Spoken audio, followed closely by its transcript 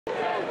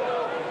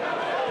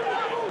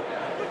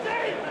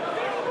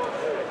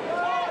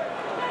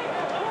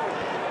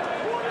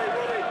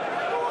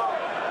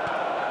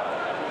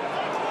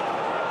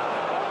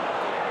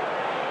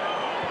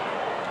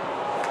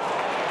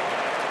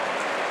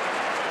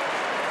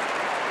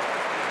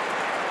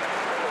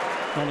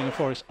Nottingham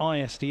Forest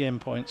ISDN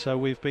point. So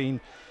we've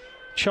been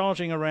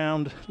charging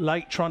around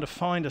late trying to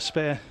find a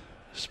spare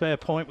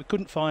point. We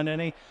couldn't find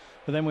any,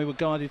 but then we were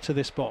guided to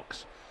this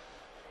box.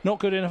 Not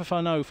good enough,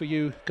 I know, for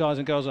you guys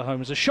and girls at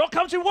home. As a shot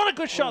comes in, what a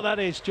good shot that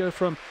is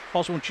from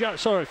Oswald.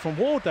 Sorry, from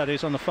Ward, that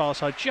is, on the far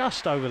side,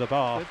 just over the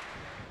bar. Good.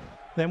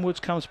 Then Woods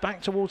comes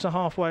back towards the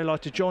halfway line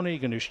to John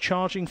Egan, who's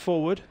charging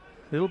forward.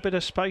 A little bit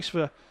of space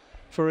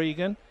for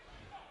Egan.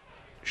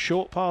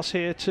 Short pass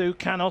here to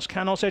Canos.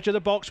 Canos, edge of the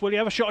box. Will he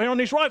have a shot here on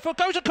his right foot?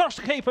 Goes across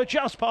the keeper,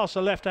 just past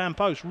the left-hand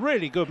post.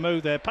 Really good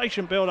move there.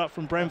 Patient build-up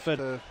from Brentford.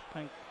 You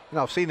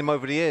know, I've seen him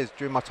over the years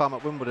during my time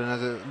at Wimbledon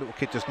as a little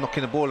kid, just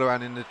knocking the ball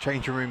around in the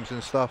changing rooms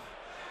and stuff.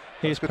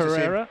 Here's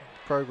Pereira.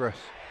 Progress.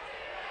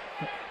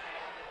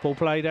 Ball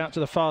played out to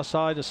the far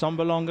side. A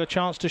Sombalonga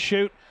chance to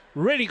shoot.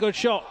 Really good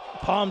shot.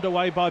 Palmed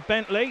away by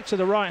Bentley to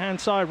the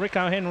right-hand side.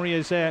 Rico Henry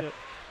is there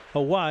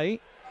away.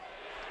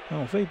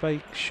 Oh,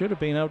 Vibe should have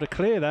been able to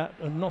clear that.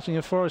 And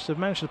Nottingham Forest have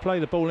managed to play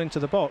the ball into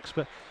the box.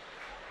 But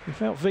we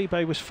felt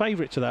Vibe was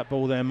favourite to that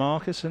ball there,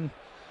 Marcus. And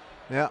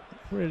yeah,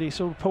 really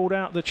sort of pulled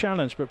out the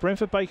challenge. But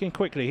Brentford baking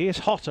quickly. Here's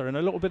Jota in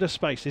a little bit of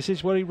space. This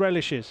is where he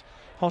relishes.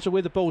 Jota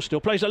with the ball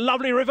still. Plays a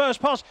lovely reverse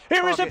pass.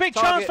 Here is a big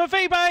chance for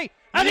Vibe.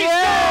 And he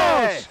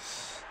scores!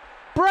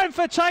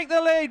 Brentford take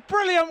the lead.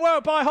 Brilliant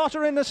work by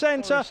Jota in the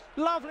centre.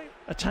 Lovely.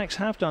 Attacks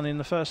have done in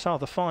the first half.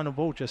 The final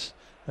ball just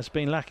has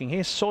been lacking.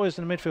 Here's Sawyers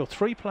in the midfield.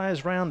 3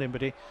 players round him,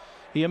 but he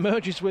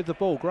emerges with the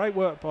ball. Great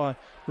work by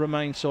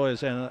Romain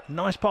Sawyers. And a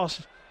nice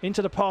pass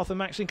into the path of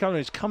Maxine Cullen.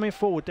 He's coming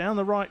forward down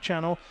the right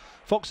channel.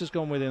 Fox has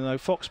gone with him though.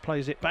 Fox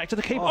plays it back to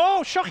the keeper.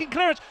 Oh, shocking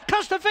clearance.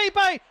 Comes to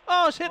Vibe.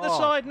 Oh, it's hit the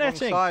side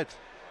netting. Side.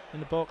 In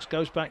the box,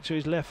 goes back to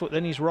his left foot,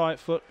 then his right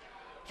foot.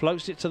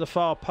 Floats it to the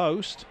far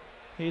post.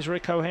 Here's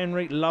Rico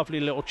Henry. Lovely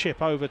little chip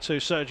over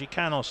to Sergi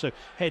Canos, who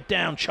head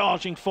down,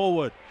 charging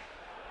forward.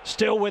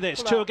 Still with it.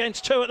 It's 2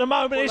 against 2 at the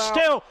moment.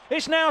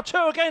 It's now 2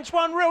 against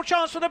 1. Real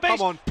chance for the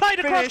Beast. Played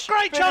across.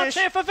 Great chance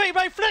here for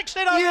Vibe. Flicks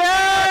it over.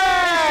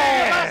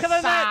 Yes! Back of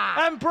the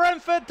net. And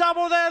Brentford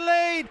double their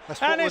lead.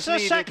 And it's a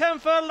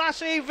second for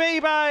Lasse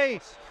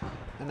Vibe.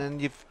 And then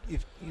you've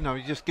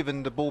just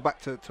given the ball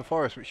back to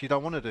Forest, which you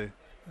don't want to do.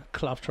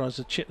 Clough tries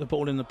to chip the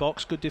ball in the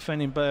box. Good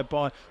defending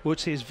by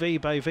Woods. Here's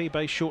Vibe.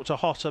 Vibe short to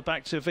Jota.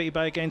 Back to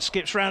Vibe again.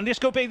 Skips round. This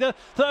could be the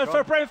third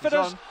for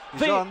Brentforders.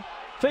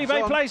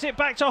 Vibe plays it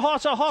back to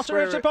Jota. Jota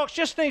into the box.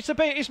 Just needs to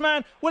beat his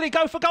man. Will he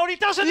go for goal? He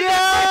doesn't.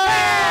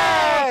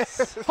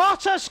 Yes!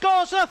 Jota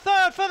scores the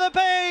third for the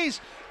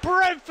Bees.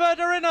 Brentford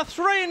are in a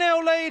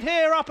 3-0 lead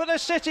here up at the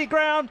City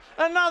Ground.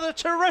 Another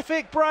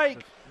terrific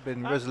break.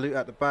 Been resolute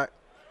at the back.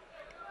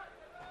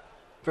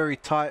 Very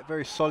tight.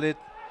 Very solid.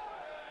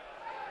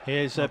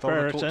 Here's Brereton. I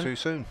don't want to talk too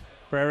soon.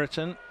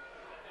 Brereton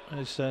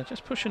is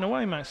just pushing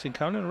away Maxine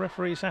Cullen. The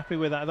referee's happy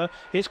with that though.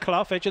 Here's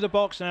Clough, edge of the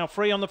box now,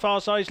 free on the far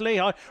side.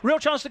 Lehigh, real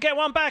chance to get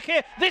one back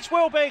here. This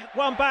will be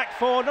one back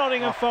for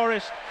Nottingham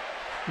Forest.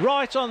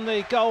 Right on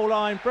the goal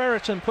line.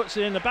 Brereton puts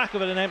it in the back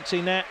of an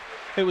empty net.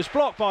 It was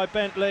blocked by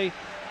Bentley.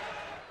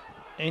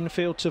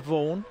 Infield to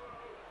Vaughan.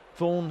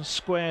 Vaughan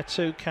square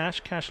to Cash.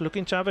 Cash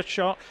looking to have a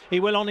shot.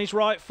 He will on his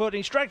right foot.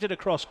 He's dragged it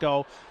across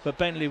goal, but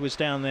Bentley was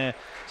down there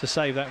to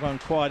save that one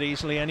quite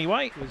easily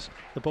anyway. It was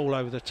the ball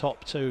over the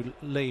top to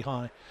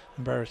Lehigh,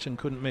 and Brereton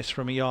couldn't miss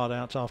from a yard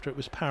out after it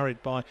was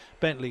parried by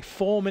Bentley.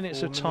 4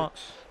 minutes of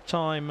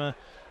time at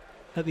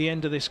the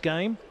end of this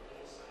game.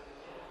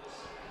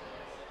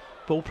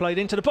 Ball played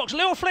into the box.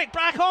 Little flick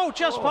back. Oh,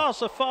 just past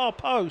the far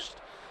post.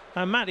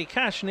 And Matty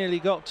Cash nearly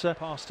got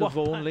past to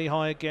Vaughan.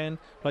 Lehigh again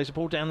plays the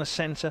ball down the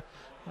centre.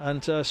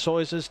 And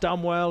Sawyers has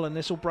done well, and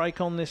this will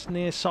break on this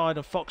near side,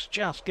 and Fox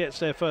just gets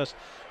there first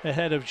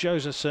ahead of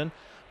Josephson.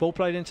 Ball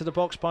played into the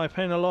box by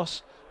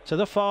Penelos to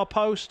the far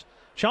post.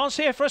 Chance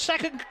here for a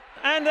second,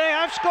 and they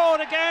have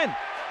scored again.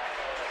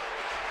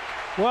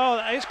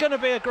 Well, it's going to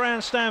be a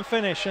grandstand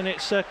finish, and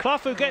it's Clough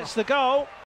who gets the goal.